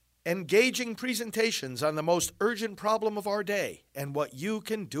Engaging presentations on the most urgent problem of our day and what you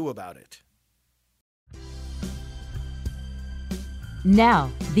can do about it.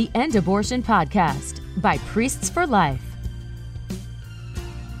 Now, the End Abortion Podcast by Priests for Life.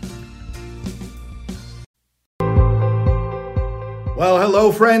 Well,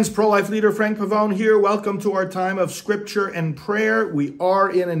 hello, friends. Pro-life leader Frank Pavone here. Welcome to our time of scripture and prayer. We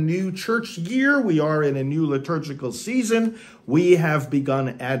are in a new church year. We are in a new liturgical season. We have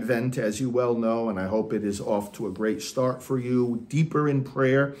begun Advent, as you well know, and I hope it is off to a great start for you. Deeper in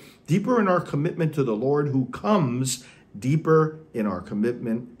prayer, deeper in our commitment to the Lord who comes, deeper in our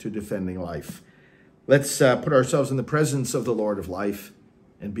commitment to defending life. Let's put ourselves in the presence of the Lord of life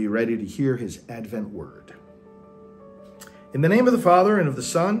and be ready to hear his Advent word. In the name of the Father, and of the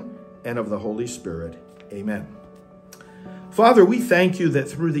Son, and of the Holy Spirit. Amen. Father, we thank you that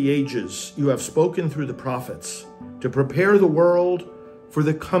through the ages you have spoken through the prophets to prepare the world for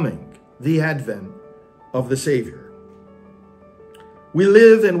the coming, the advent of the Savior. We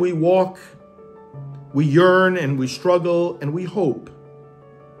live and we walk, we yearn and we struggle and we hope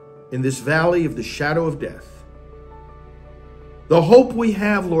in this valley of the shadow of death. The hope we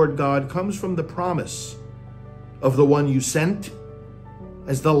have, Lord God, comes from the promise of the one you sent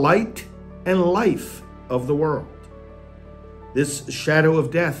as the light and life of the world. This shadow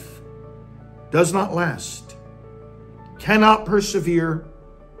of death does not last, cannot persevere,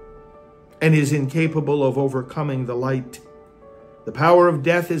 and is incapable of overcoming the light. The power of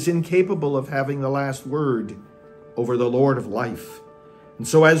death is incapable of having the last word over the Lord of life. And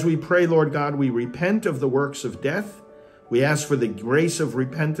so as we pray, Lord God, we repent of the works of death. We ask for the grace of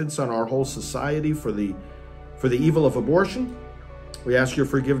repentance on our whole society for the evil of abortion. We ask your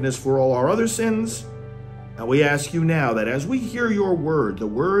forgiveness for all our other sins. And we ask you now that as we hear your word, the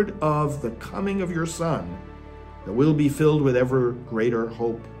word of the coming of your Son, that we'll be filled with ever greater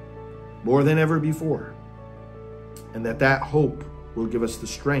hope, more than ever before. And that hope will give us the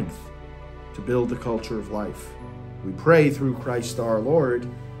strength to build the culture of life. We pray through Christ our Lord.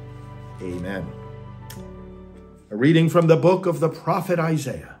 Amen. A reading from the book of the prophet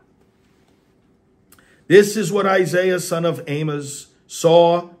Isaiah. This is what Isaiah, son of Amos,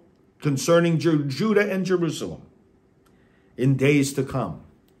 saw concerning Judah and Jerusalem in days to come.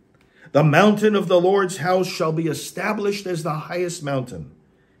 The mountain of the Lord's house shall be established as the highest mountain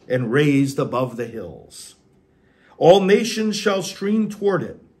and raised above the hills. All nations shall stream toward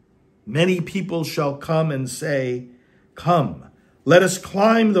it. Many people shall come and say, "Come, let us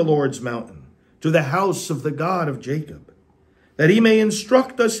climb the Lord's mountain, to the house of the God of Jacob, that he may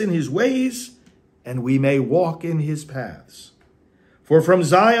instruct us in his ways, and we may walk in his paths. For from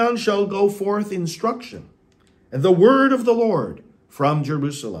Zion shall go forth instruction, and the word of the Lord from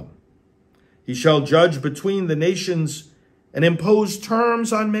Jerusalem. He shall judge between the nations and impose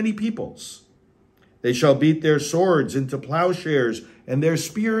terms on many peoples. They shall beat their swords into plowshares and their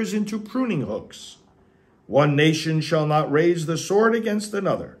spears into pruning hooks. One nation shall not raise the sword against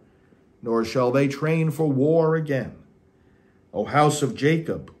another, nor shall they train for war again. O house of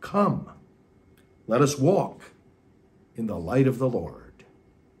Jacob, come. Let us walk in the light of the Lord."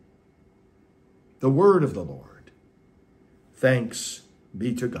 The word of the Lord. Thanks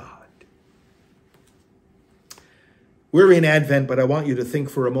be to God. We're in Advent, but I want you to think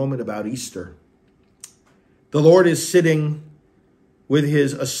for a moment about Easter. The Lord is sitting with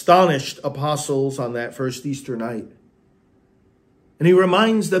his astonished apostles on that first Easter night. And he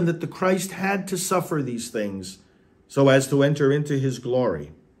reminds them that the Christ had to suffer these things so as to enter into his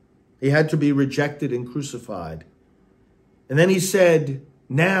glory. He had to be rejected and crucified. And then he said,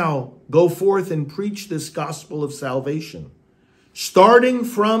 now go forth and preach this gospel of salvation, starting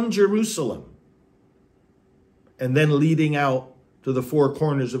from Jerusalem and then leading out to the four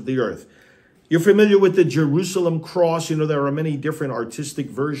corners of the earth. You're familiar with the Jerusalem cross. You know, there are many different artistic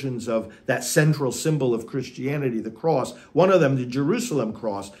versions of that central symbol of Christianity, the cross. One of them, the Jerusalem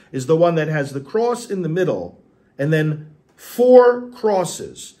cross, is the one that has the cross in the middle and then four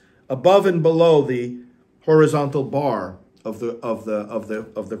crosses above and below the horizontal bar of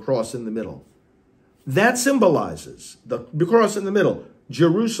the cross in the middle. That symbolizes the cross in the middle,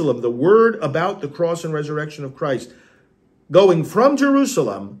 Jerusalem, the word about the cross and resurrection of Christ, going from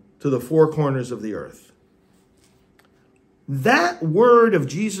Jerusalem to the four corners of the earth. That word of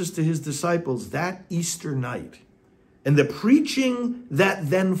Jesus to his disciples that Easter night, and the preaching that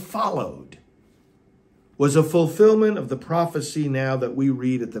then followed, was a fulfillment of the prophecy now that we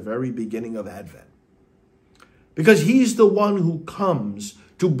read at the very beginning of Advent. Because he's the one who comes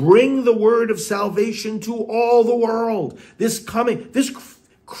to bring the word of salvation to all the world. This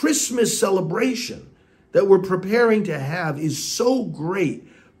Christmas celebration that we're preparing to have is so great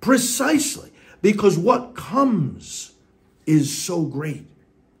Precisely because what comes is so great.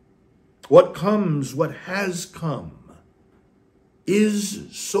 What comes, what has come, is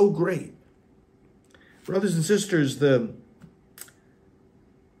so great. Brothers and sisters, the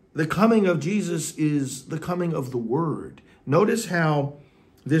coming of Jesus is the coming of the Word. Notice how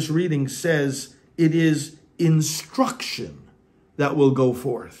this reading says it is instruction that will go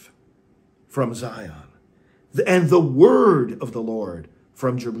forth from Zion, and the word of the Lord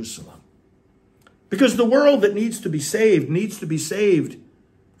from Jerusalem. Because the world that needs to be saved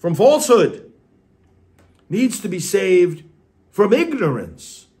from falsehood, needs to be saved from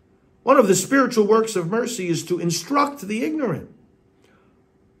ignorance. One of the spiritual works of mercy is to instruct the ignorant.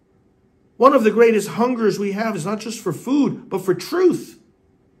 One of the greatest hungers we have is not just for food, but for truth.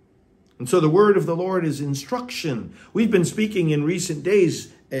 And so the word of the Lord is instruction. We've been speaking in recent days,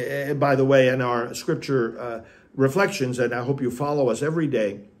 by the way, in our scripture reflections, and I hope you follow us every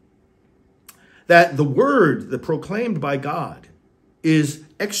day, that the word that proclaimed by God is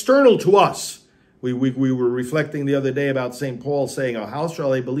external to us. We were reflecting the other day about St. Paul saying, "Oh, how shall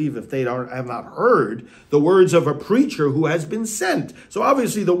they believe if they have not heard the words of a preacher who has been sent?" So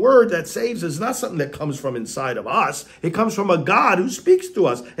obviously the word that saves is not something that comes from inside of us. It comes from a God who speaks to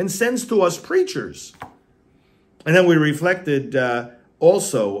us and sends to us preachers. And then we reflected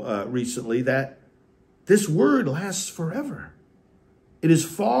also recently that this word lasts forever. It is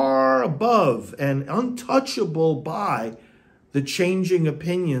far above and untouchable by the changing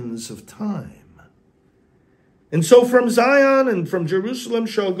opinions of time. And so from Zion and from Jerusalem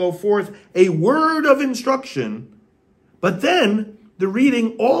shall go forth a word of instruction. But then the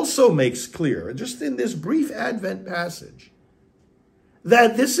reading also makes clear, just in this brief Advent passage,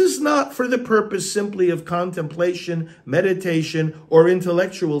 that this is not for the purpose simply of contemplation, meditation, or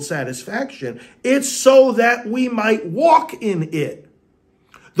intellectual satisfaction. It's so that we might walk in it.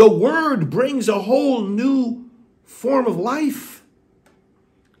 The word brings a whole new form of life.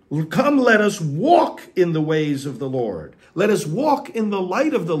 Come, let us walk in the ways of the Lord. Let us walk in the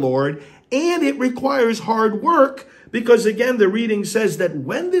light of the Lord. And it requires hard work because, again, the reading says that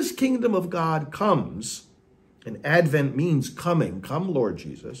when this kingdom of God comes, and Advent means coming, come, Lord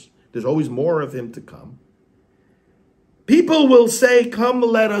Jesus. There's always more of him to come. People will say, "Come,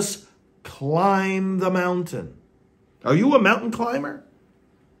 let us climb the mountain." Are you a mountain climber?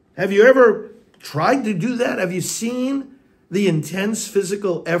 Have you ever tried to do that? Have you seen the intense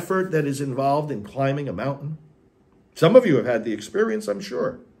physical effort that is involved in climbing a mountain? Some of you have had the experience, I'm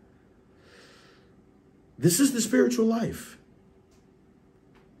sure. This is the spiritual life.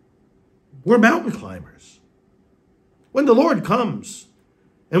 We're mountain climbers. When the Lord comes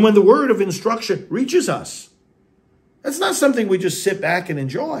and when the word of instruction reaches us, that's not something we just sit back and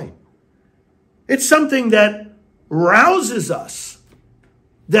enjoy. It's something that rouses us,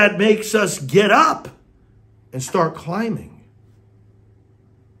 that makes us get up and start climbing.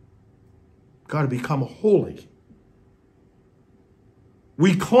 Got to become holy.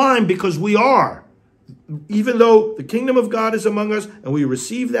 We climb because we are. Even though the kingdom of God is among us and we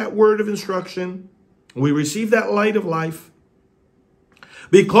receive that word of instruction, we receive that light of life,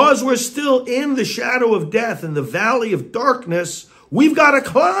 because we're still in the shadow of death, in the valley of darkness, we've got to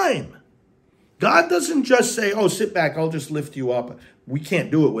climb. God doesn't just say, "Oh, sit back, I'll just lift you up." We can't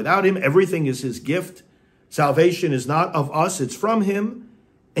do it without him. Everything is his gift. Salvation is not of us, it's from him.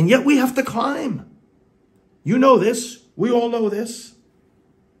 And yet we have to climb. You know this. We all know this.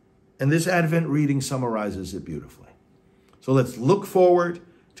 And this Advent reading summarizes it beautifully. So let's look forward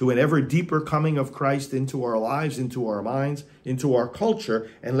to an ever deeper coming of Christ into our lives, into our minds, into our culture.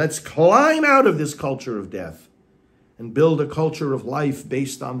 And let's climb out of this culture of death and build a culture of life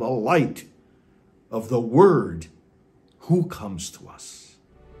based on the light of the Word who comes to us.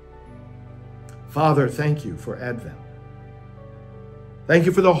 Father, thank you for Advent. Thank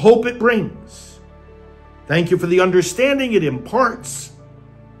you for the hope it brings. Thank you for the understanding it imparts.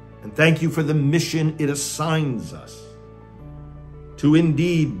 And thank you for the mission it assigns us to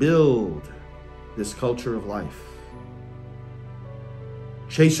indeed build this culture of life.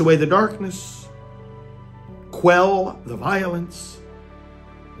 Chase away the darkness, quell the violence,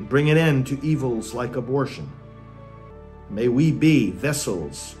 and bring an end to evils like abortion. May we be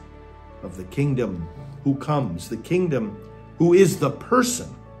vessels of the kingdom who comes, the kingdom who is the person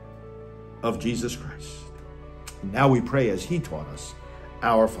of Jesus Christ. Now we pray as he taught us,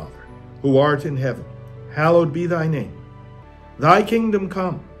 Our Father, who art in heaven, hallowed be thy name. Thy kingdom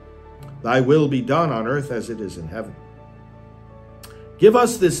come, thy will be done on earth as it is in heaven. Give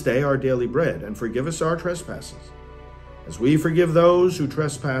us this day our daily bread, and forgive us our trespasses, as we forgive those who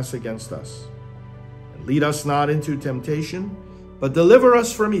trespass against us. And lead us not into temptation, but deliver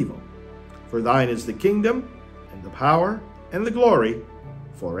us from evil. For thine is the kingdom, and the power, and the glory,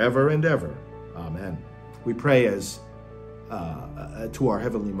 forever and ever. Amen. We pray as to our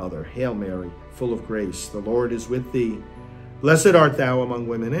Heavenly Mother. Hail Mary, full of grace, the Lord is with thee. Blessed art thou among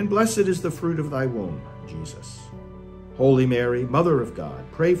women, and blessed is the fruit of thy womb, Jesus. Holy Mary, Mother of God,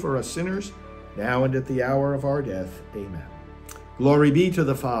 pray for us sinners, now and at the hour of our death. Amen. Glory be to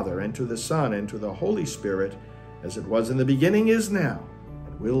the Father, and to the Son, and to the Holy Spirit, as it was in the beginning, is now,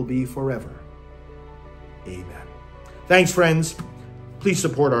 and will be forever. Amen. Thanks, friends. Please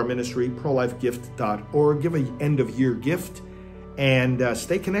support our ministry, prolifegift.org. Give an end-of-year gift, and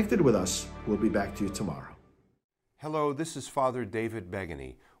stay connected with us. We'll be back to you tomorrow. Hello, this is Father David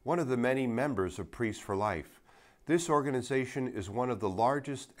Begany, one of the many members of Priests for Life. This organization is one of the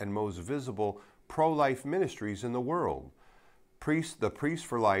largest and most visible pro-life ministries in the world. The Priests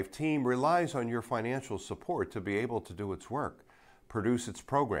for Life team relies on your financial support to be able to do its work, produce its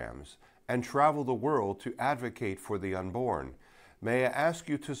programs, and travel the world to advocate for the unborn. May I ask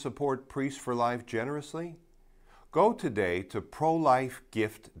you to support Priests for Life generously? Go today to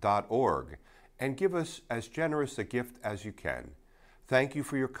prolifegift.org and give us as generous a gift as you can. Thank you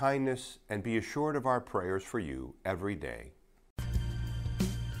for your kindness, and be assured of our prayers for you every day.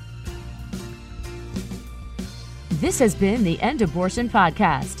 This has been the End Abortion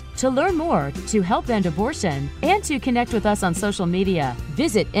Podcast. To learn more, to help end abortion, and to connect with us on social media,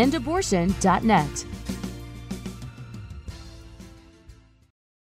 visit endabortion.net.